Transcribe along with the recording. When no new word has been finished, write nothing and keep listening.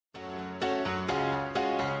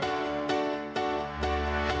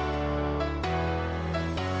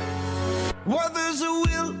Well, there's a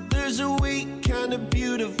will, there's a way, kinda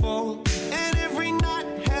beautiful. And every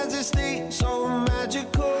night has a state so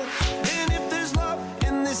magical. And if there's love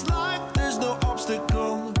in this life, there's no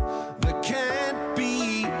obstacle that can't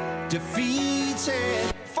be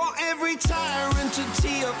defeated. For every tyrant, a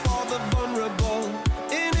tear for the vulnerable.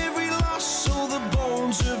 In every loss, so the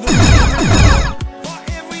bones of a miracle. For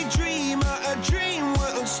every dreamer, a dream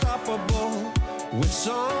we're unstoppable. With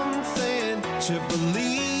something to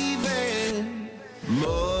believe in.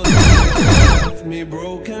 Mother left me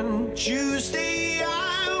broken. Tuesday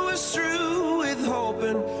I was through with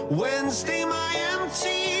hoping. Wednesday my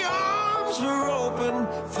empty arms were open.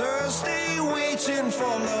 Thursday waiting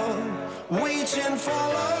for love, waiting for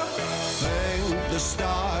love. Thank the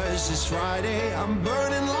stars it's Friday. I'm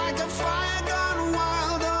burning like a fire gone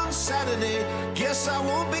wild on Saturday. Guess I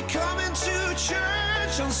won't be coming to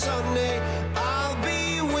church on Sunday. I'll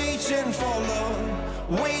be waiting for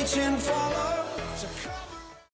love, waiting for love to come.